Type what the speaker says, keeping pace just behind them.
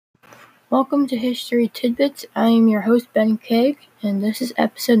Welcome to History Tidbits. I am your host Ben K, and this is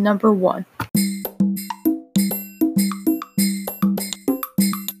episode number 1.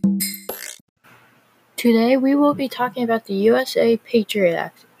 Today we will be talking about the USA PATRIOT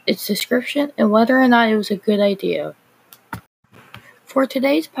Act, its description, and whether or not it was a good idea. For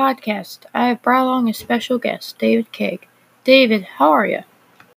today's podcast, I have brought along a special guest, David K. David, how are you?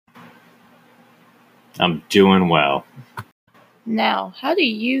 I'm doing well. Now, how do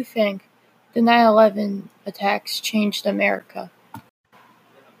you think the 9/11 attacks changed America?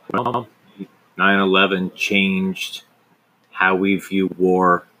 Well, 9/11 changed how we view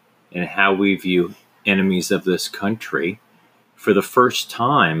war and how we view enemies of this country. For the first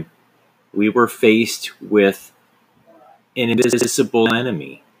time, we were faced with an invisible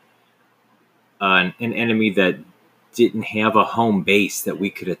enemy, an enemy that didn't have a home base that we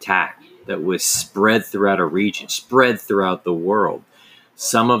could attack, that was spread throughout a region, spread throughout the world.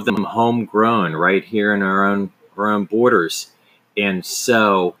 Some of them homegrown right here in our own borders. And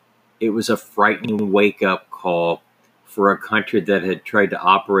so it was a frightening wake-up call for a country that had tried to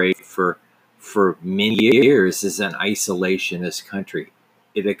operate for many years as an isolationist country.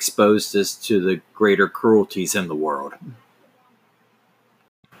 It exposed us to the greater cruelties in the world.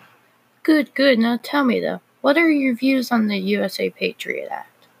 Good. Now tell me though, what are your views on the USA PATRIOT Act?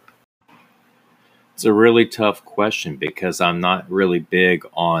 It's a really tough question because I'm not really big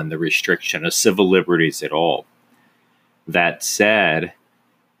on the restriction of civil liberties at all. That said,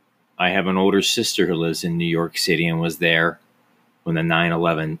 I have an older sister who lives in New York City and was there when the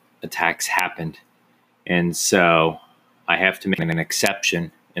 9/11 attacks happened. And so I have to make an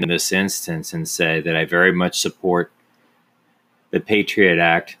exception in this instance and say that I very much support the Patriot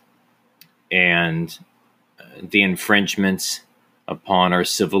Act and the infringements upon our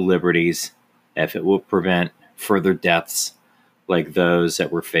civil liberties if it will prevent further deaths like those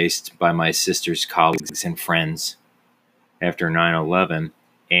that were faced by my sister's colleagues and friends after 9/11.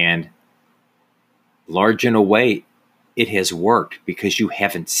 And large in a way, it has worked because you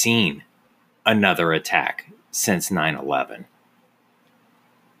haven't seen another attack since 9/11.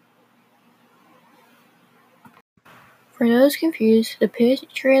 For those confused, the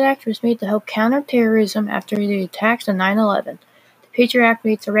Patriot Act was made to help counter terrorism after the attacks on 9/11. The Patriot Act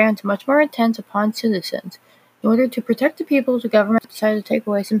made surveillance much more intense upon citizens. In order to protect the people, the government decided to take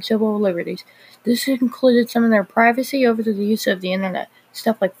away some civil liberties. This included some of their privacy over the use of the internet.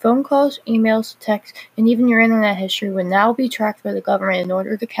 Stuff like phone calls, emails, texts, and even your internet history would now be tracked by the government in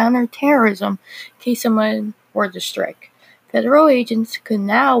order to counter terrorism in case someone were to strike. Federal agents could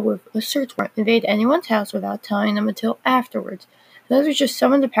now, with a search warrant, invade anyone's house without telling them until afterwards. Those are just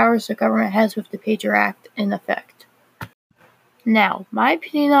some of the powers the government has with the Patriot Act in effect. Now, my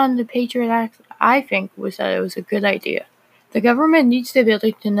opinion on the Patriot Act, I think, was that it was a good idea. The government needs the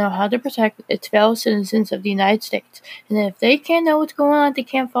ability to know how to protect its fellow citizens of the United States, and if they can't know what's going on, they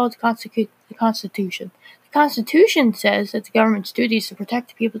can't follow the Constitution. The Constitution says that the government's duty is to protect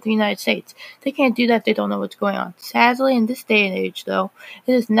the people of the United States. They can't do that if they don't know what's going on. Sadly, in this day and age, though,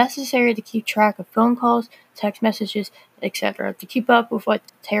 it is necessary to keep track of phone calls, text messages, etc., to keep up with what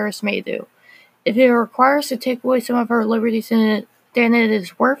terrorists may do. If it requires to take away some of our liberties, then it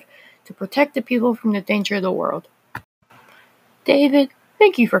is worth to protect the people from the danger of the world. David,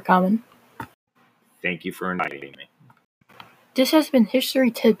 thank you for coming. Thank you for inviting me. This has been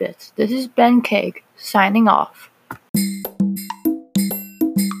History Tidbits. This is Ben K, signing off.